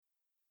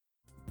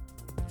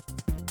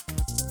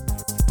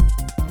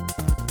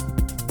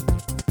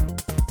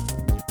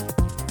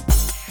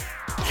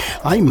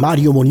I'm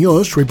Mario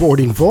Munoz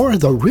reporting for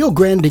the Rio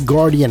Grande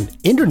Guardian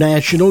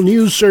International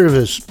News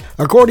Service.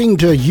 According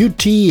to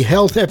UT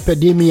health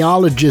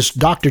epidemiologist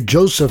Dr.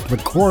 Joseph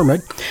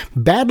McCormick,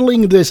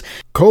 battling this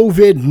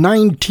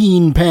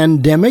COVID-19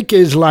 pandemic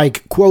is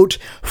like, quote,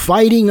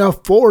 fighting a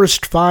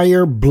forest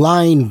fire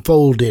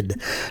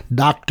blindfolded.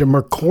 Dr.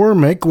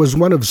 McCormick was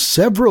one of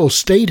several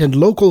state and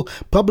local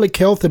public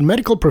health and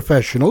medical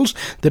professionals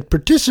that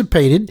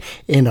participated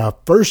in a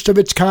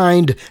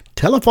first-of-its-kind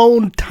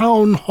telephone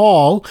town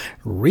hall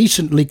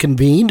recently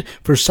convened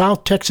for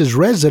South Texas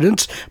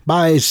residents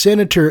by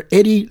Senator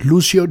Eddie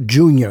Lucio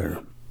Jr.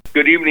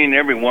 Good evening,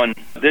 everyone.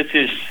 This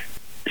is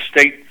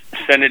State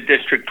Senate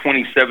District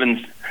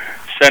 27's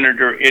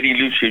Senator Eddie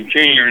Lucio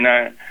Jr.,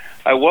 and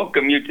I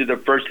welcome you to the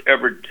first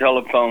ever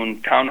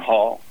telephone town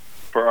hall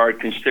for our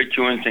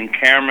constituents in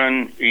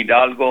Cameron,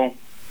 Hidalgo,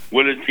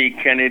 Willacy,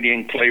 Kennedy,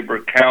 and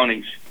Claiborne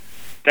counties.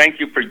 Thank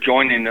you for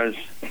joining us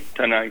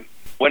tonight.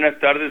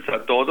 Buenas tardes a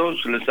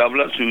todos. Les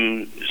habla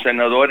su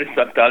senador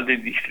estatal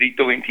del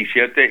Distrito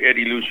 27,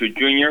 Eddie Lucio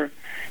Jr.,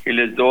 y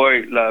les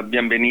doy la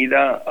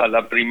bienvenida a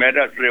la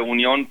primera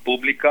reunión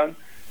pública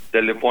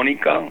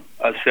telefónica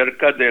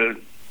acerca del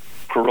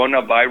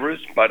coronavirus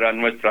para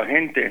nuestra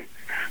gente.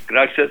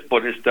 Gracias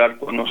por estar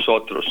con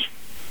nosotros.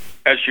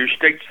 As your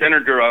state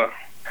senator,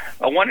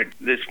 I wanted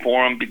this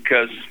forum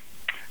because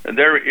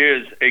there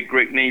is a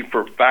great need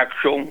for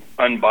factual,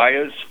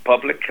 unbiased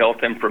public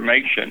health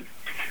information.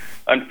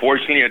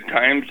 Unfortunately, at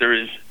times there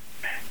is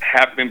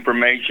half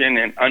information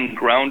and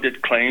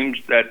ungrounded claims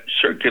that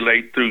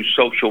circulate through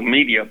social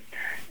media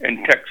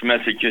and text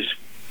messages.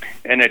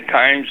 And at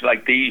times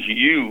like these,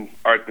 you,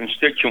 our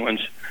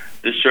constituents,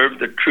 deserve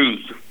the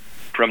truth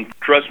from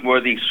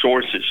trustworthy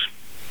sources.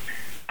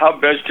 How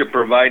best to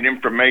provide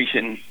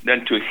information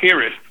than to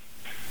hear it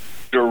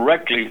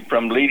directly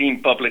from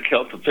leading public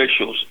health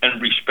officials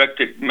and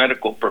respected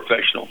medical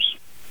professionals?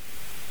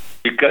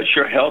 Because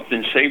your health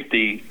and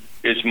safety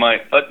is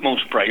my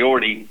utmost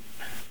priority,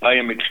 I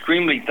am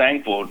extremely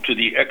thankful to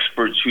the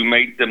experts who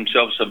made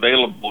themselves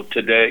available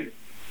today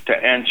to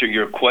answer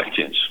your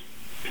questions.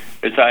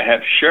 As I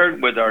have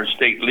shared with our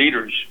state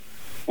leaders,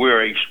 we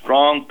are a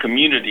strong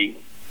community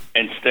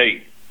and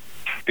state.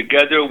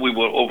 Together we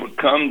will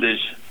overcome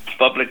this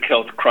public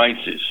health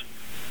crisis.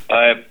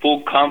 I have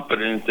full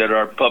confidence that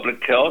our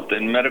public health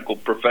and medical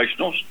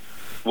professionals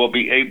will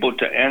be able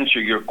to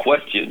answer your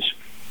questions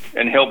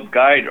and help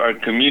guide our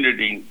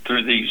community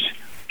through these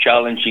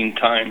challenging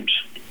times.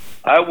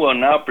 I will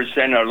now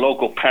present our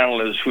local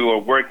panelists who are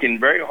working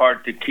very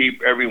hard to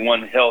keep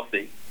everyone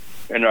healthy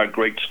in our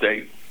great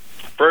state.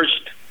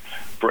 First,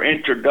 for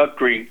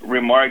introductory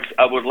remarks,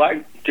 I would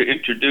like to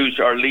introduce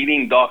our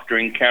leading doctor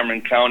in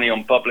Cameron County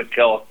on public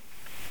health,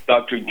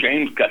 Dr.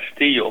 James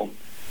Castillo.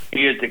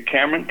 He is the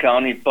Cameron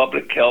County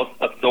Public Health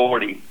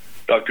Authority.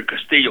 Dr.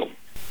 Castillo.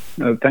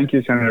 Thank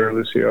you, Senator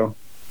Lucio.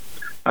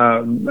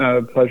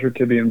 Pleasure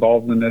to be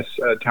involved in this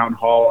town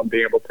hall and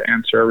be able to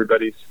answer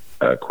everybody's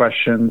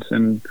questions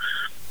in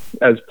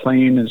as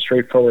plain and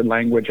straightforward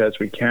language as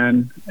we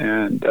can,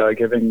 and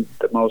giving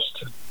the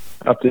most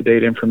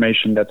up-to-date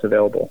information that's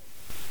available.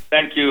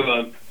 Thank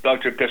you,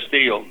 Dr.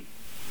 Castillo.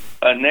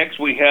 Next,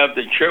 we have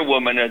the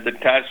chairwoman of the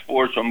Task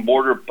Force on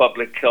Border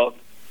Public Health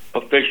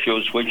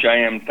Officials, which I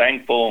am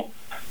thankful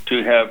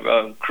to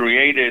have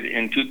created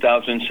in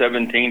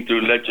 2017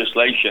 through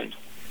legislation.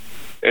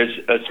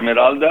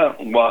 Esmeralda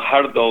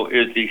Guajardo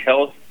is the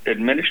health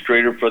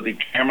administrator for the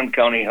Cameron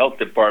County Health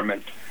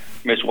Department.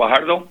 Ms.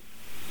 Guajardo?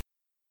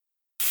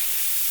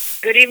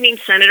 Good evening,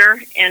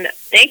 Senator, and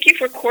thank you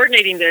for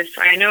coordinating this.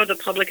 I know the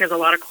public has a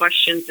lot of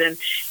questions, and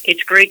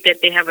it's great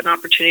that they have an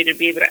opportunity to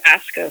be able to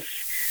ask us.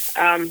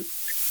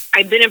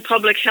 I've been in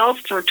public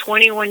health for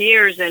 21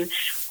 years, and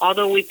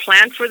although we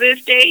planned for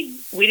this day,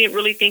 we didn't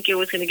really think it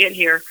was going to get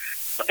here.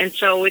 And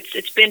so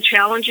it's been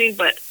challenging,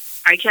 but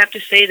I have to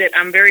say that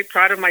I'm very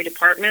proud of my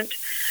department,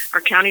 our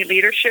county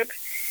leadership,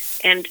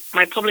 and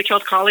my public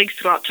health colleagues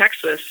throughout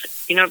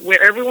Texas. You know,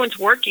 where everyone's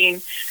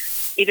working,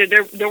 either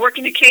they're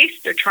working the case,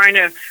 they're trying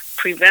to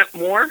prevent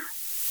more,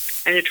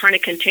 and they're trying to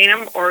contain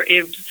them, or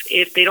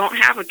if they don't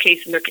have a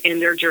case in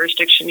their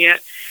jurisdiction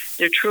yet,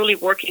 they're truly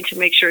working to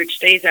make sure it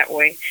stays that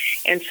way.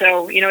 And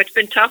so, you know, it's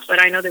been tough,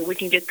 but I know that we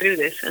can get through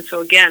this. And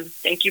so, again,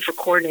 thank you for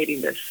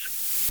coordinating this.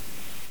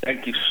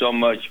 Thank you so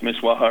much, Ms.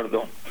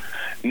 Guajardo.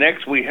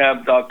 Next, we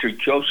have Dr.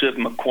 Joseph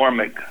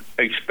McCormick,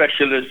 a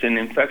specialist in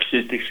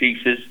infectious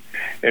diseases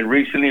and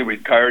recently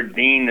retired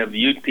Dean of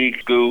UT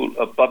School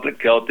of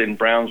Public Health in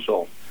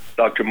Brownsville.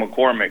 Dr.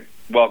 McCormick,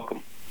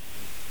 welcome.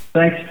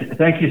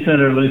 Thank you,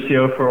 Senator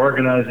Lucio, for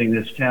organizing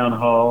this town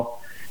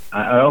hall.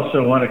 I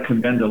also want to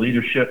commend the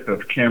leadership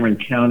of Cameron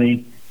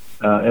County,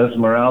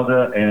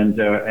 Esmeralda,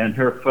 and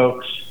her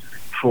folks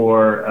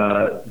for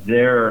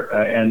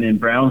and in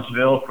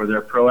Brownsville for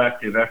their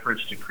proactive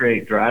efforts to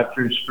create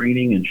drive-through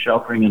screening and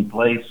sheltering in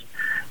place.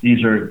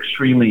 These are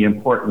extremely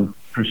important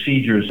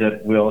procedures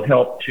that will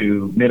help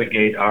to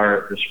mitigate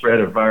the spread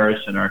of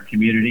virus in our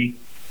community.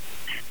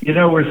 You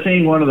know, we're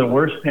seeing one of the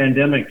worst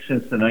pandemics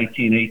since the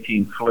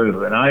 1918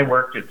 flu, and I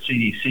worked at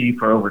CDC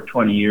for over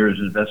 20 years,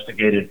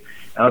 investigated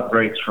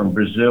outbreaks from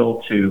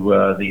Brazil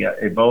to the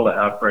Ebola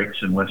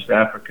outbreaks in West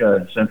Africa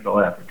and Central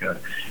Africa,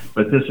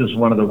 but this is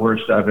one of the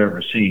worst I've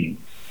ever seen.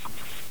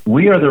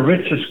 We are the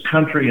richest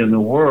country in the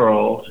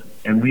world,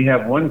 and we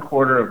have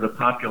 1/4 of the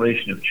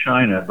population of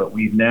China, but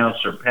we've now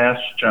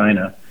surpassed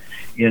China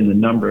in the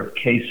number of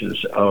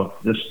cases of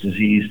this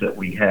disease that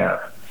we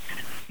have.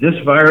 This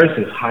virus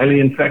is highly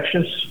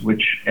infectious,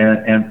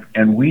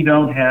 and we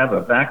don't have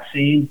a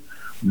vaccine,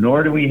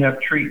 nor do we have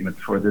treatment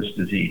for this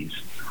disease.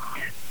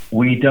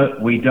 We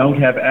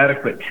don't have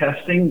adequate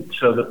testing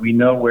so that we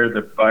know where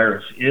the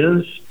virus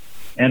is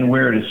and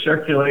where it is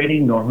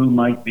circulating, nor who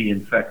might be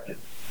infected.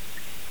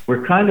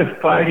 We're kind of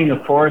fighting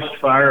a forest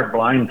fire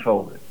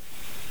blindfolded.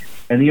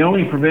 And the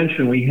only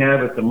prevention we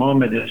have at the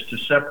moment is to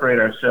separate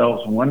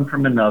ourselves one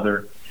from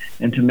another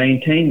and to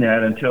maintain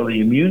that until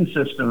the immune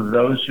system of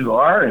those who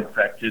are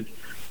infected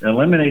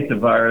eliminate the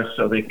virus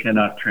so they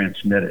cannot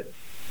transmit it.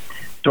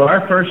 So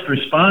our first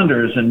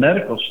responders and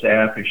medical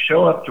staff who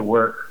show up to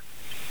work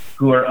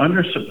who are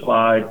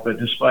undersupplied, but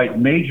despite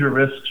major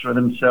risks for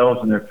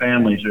themselves and their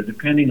families, are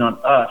depending on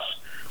us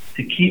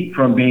to keep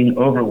from being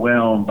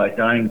overwhelmed by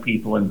dying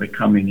people and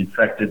becoming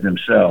infected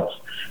themselves.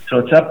 So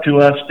it's up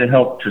to us to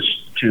help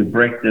to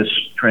break this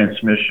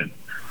transmission.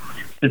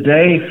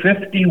 Today,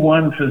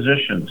 51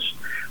 physicians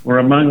were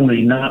among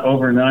the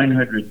over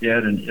 900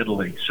 dead in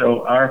Italy.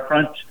 So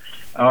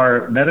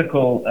our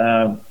medical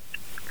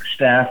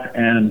staff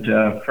and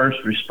first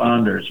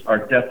responders are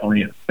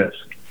definitely at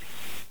risk.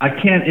 I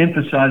can't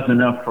emphasize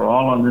enough for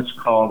all on this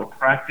call to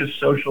practice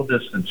social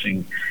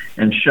distancing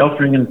and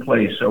sheltering in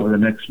place over the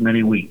next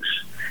many weeks.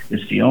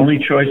 It's the only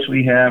choice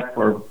we have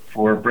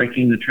for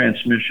breaking the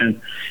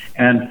transmission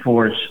and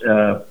for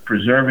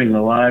preserving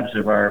the lives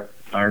of our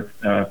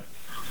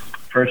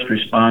first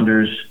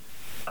responders,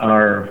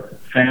 our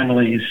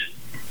families,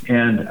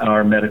 and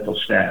our medical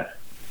staff.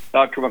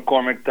 Dr.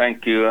 McCormick,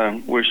 thank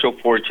you. We're so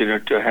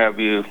fortunate to have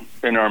you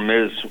in our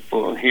midst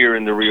here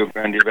in the Rio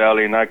Grande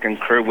Valley, and I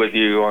concur with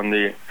you on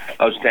the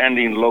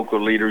outstanding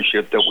local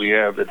leadership that we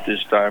have at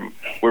this time.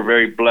 We're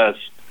very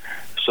blessed,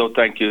 so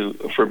thank you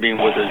for being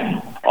with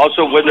us.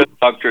 Also with us,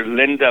 Dr.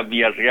 Linda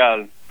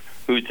Villarreal,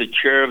 who's the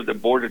chair of the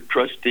Board of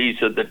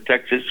Trustees of the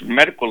Texas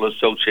Medical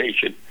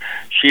Association.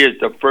 She is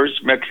the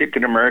first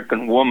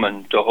Mexican-American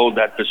woman to hold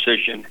that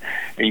position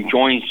and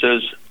joins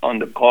us on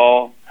the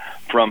call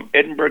from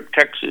Edinburgh,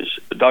 Texas.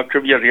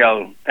 Dr.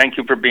 Villarreal, thank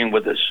you for being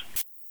with us.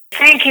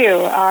 Thank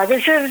you.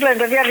 This is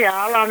Linda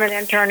Villarreal. I'm an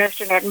internist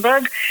in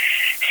Edinburgh.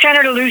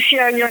 Senator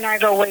Lucio, you and I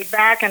go way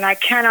back, and I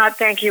cannot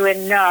thank you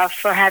enough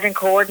for having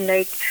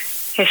coordinated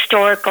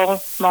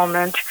historical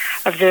moment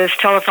of this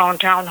telephone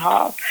town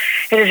hall.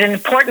 It is an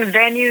important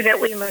venue that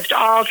we must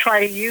all try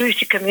to use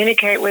to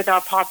communicate with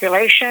our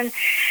population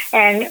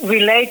and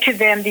relate to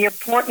them the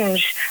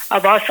importance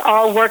of us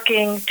all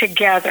working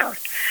together.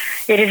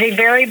 It is a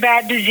very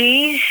bad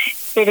disease.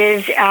 It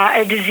is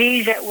a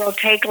disease that will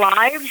take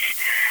lives.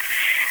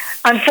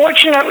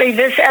 Unfortunately,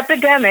 this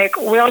epidemic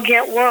will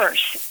get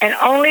worse, and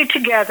only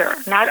together,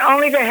 not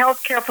only the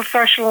healthcare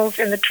professionals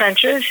in the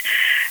trenches,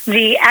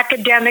 the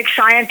academic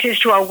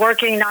scientists who are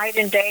working night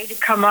and day to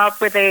come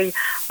up with a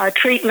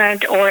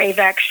treatment or a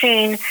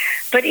vaccine,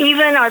 but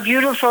even our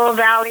beautiful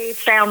Valley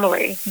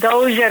family,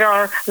 those that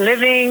are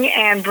living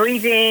and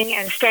breathing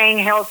and staying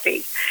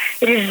healthy.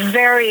 It is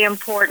very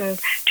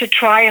important to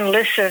try and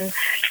listen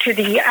to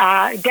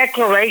the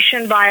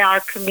declaration by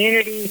our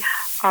community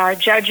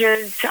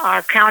judges,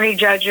 our county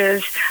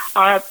judges,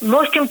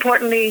 most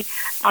importantly,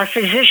 our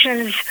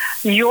physicians,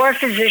 your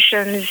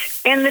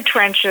physicians in the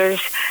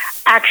trenches,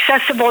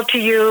 accessible to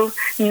you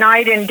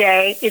night and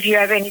day if you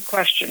have any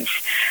questions.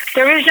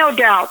 There is no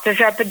doubt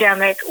this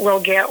epidemic will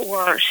get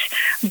worse,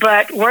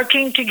 but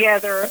working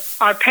together,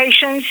 our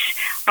patients,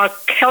 our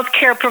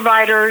healthcare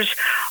providers,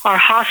 our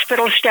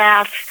hospital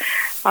staff,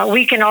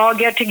 we can all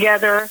get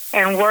together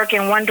and work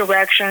in one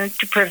direction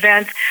to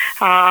prevent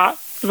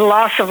the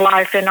loss of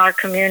life in our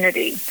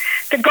community.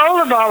 The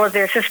goal of all of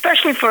this,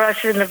 especially for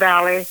us in the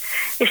Valley,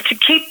 is to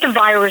keep the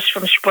virus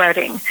from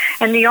spreading.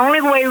 And the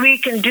only way we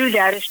can do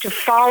that is to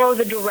follow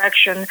the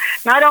direction,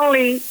 not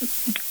only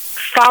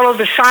follow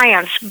the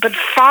science, but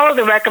follow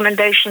the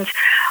recommendations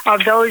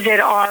of those that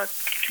are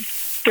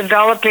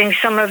developing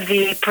some of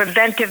the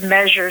preventive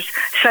measures,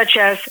 such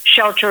as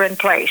shelter in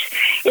place.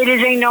 It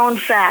is a known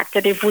fact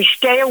that if we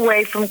stay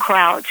away from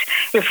crowds,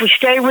 if we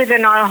stay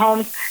within our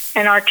home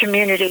and our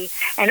community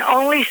and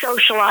only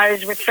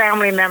socialize with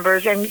family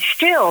members and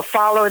still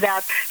follow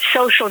that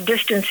social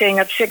distancing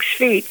of 6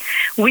 feet,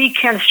 we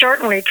can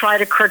certainly try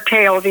to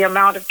curtail the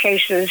amount of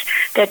cases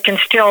that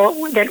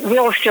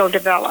will still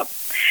develop.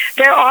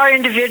 There are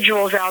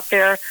individuals out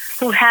there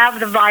who have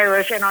the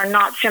virus and are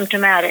not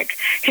symptomatic.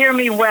 Hear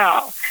me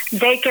well.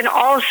 They can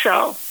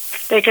also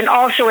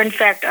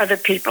infect other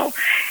people.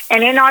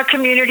 And in our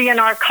community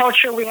and our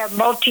culture, we have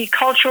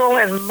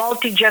multicultural and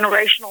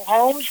multi-generational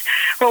homes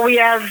where we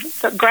have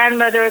the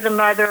grandmother, the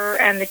mother,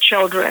 and the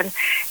children.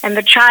 And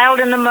the child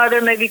and the mother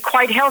may be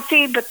quite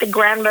healthy, but the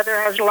grandmother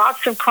has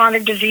lots of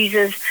chronic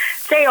diseases.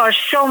 They are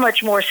so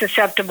much more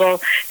susceptible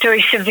to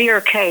a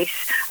severe case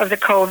of the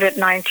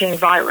COVID-19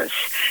 virus.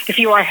 If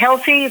you are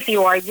healthy, if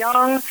you are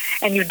young,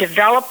 and you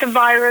develop the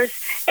virus,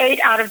 8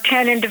 out of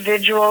 10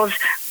 individuals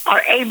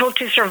are able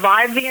to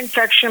survive the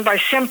infection by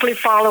simply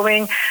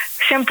following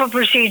simple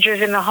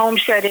procedures in the home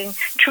setting,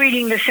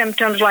 treating the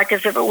symptoms like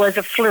as if it was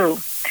a flu.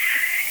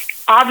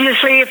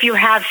 Obviously, if you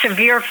have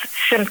severe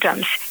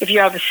symptoms, if you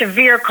have a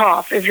severe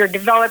cough, if you're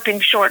developing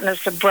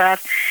shortness of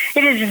breath,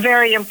 it is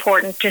very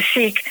important to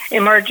seek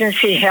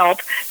emergency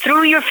help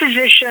through your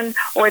physician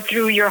or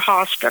through your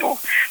hospital.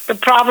 The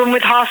problem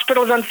with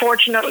hospitals,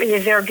 unfortunately,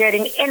 is they're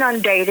getting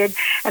inundated,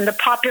 and the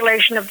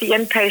population of the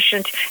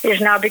inpatient is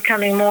now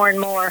becoming more and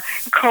more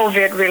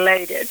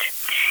COVID-related.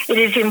 It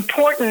is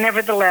important,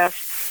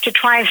 nevertheless, to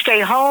try and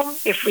stay home.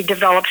 If we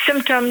develop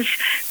symptoms,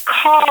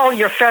 call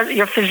your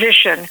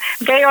physician.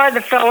 They are the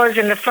fellows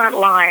in the front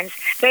lines.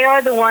 They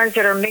are the ones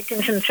that are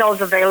making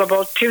themselves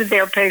available to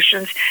their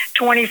patients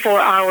 24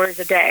 hours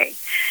a day.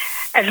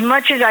 As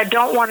much as I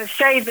don't want to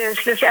say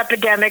this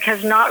epidemic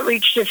has not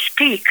reached its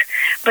peak.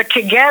 But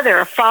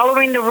together,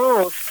 following the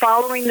rules,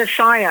 following the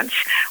science,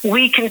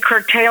 we can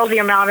curtail the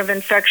amount of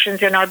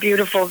infections in our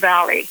beautiful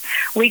valley.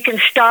 We can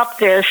stop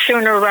this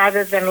sooner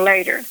rather than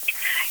later.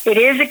 It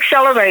is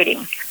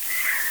accelerating.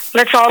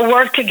 Let's all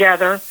work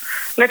together.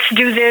 Let's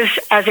do this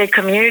as a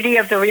community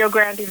of the Rio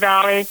Grande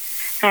Valley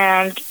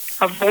and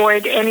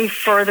avoid any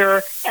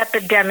further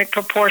epidemic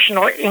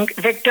proportional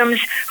victims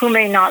who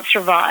may not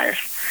survive.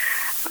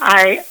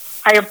 I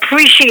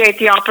appreciate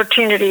the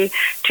opportunity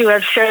to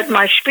have said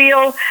my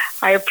spiel.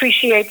 I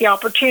appreciate the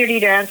opportunity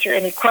to answer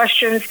any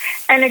questions.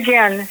 And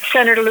again,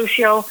 Senator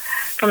Lucio,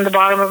 from the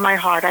bottom of my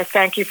heart, I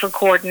thank you for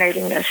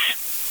coordinating this.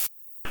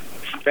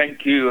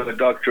 Thank you,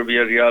 Dr.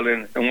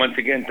 Villarreal, and once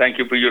again, thank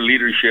you for your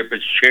leadership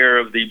as chair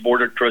of the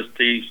Board of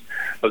Trustees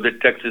of the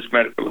Texas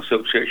Medical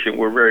Association.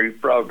 We're very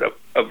proud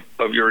of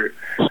your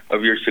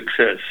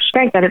success.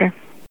 Thanks, Senator.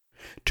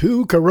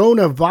 2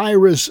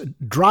 coronavirus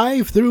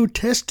drive-through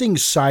testing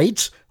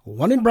sites,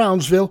 one in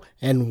Brownsville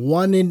and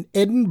one in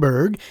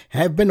Edinburgh,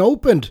 have been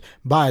opened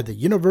by the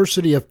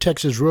University of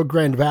Texas Rio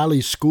Grande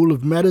Valley School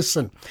of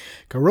Medicine.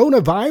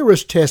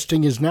 Coronavirus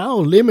testing is now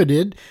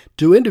limited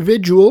to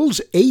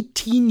individuals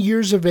 18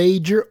 years of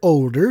age or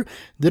older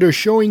that are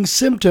showing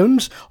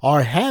symptoms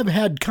or have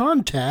had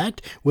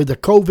contact with a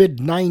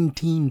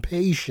COVID-19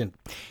 patient.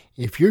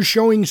 If you're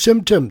showing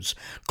symptoms,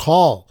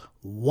 call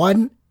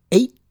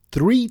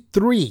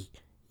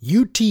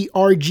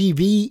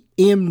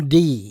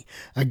 1-833-UTRGV-MD.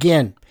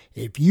 Again,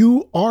 if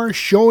you are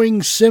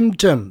showing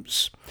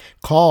symptoms,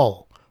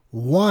 call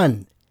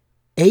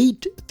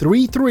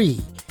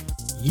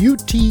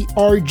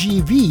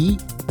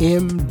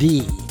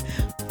 1-833-UTRGV-MD.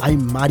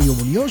 I'm Mario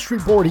Munoz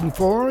reporting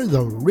for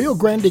the Rio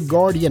Grande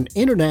Guardian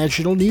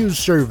International News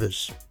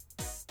Service.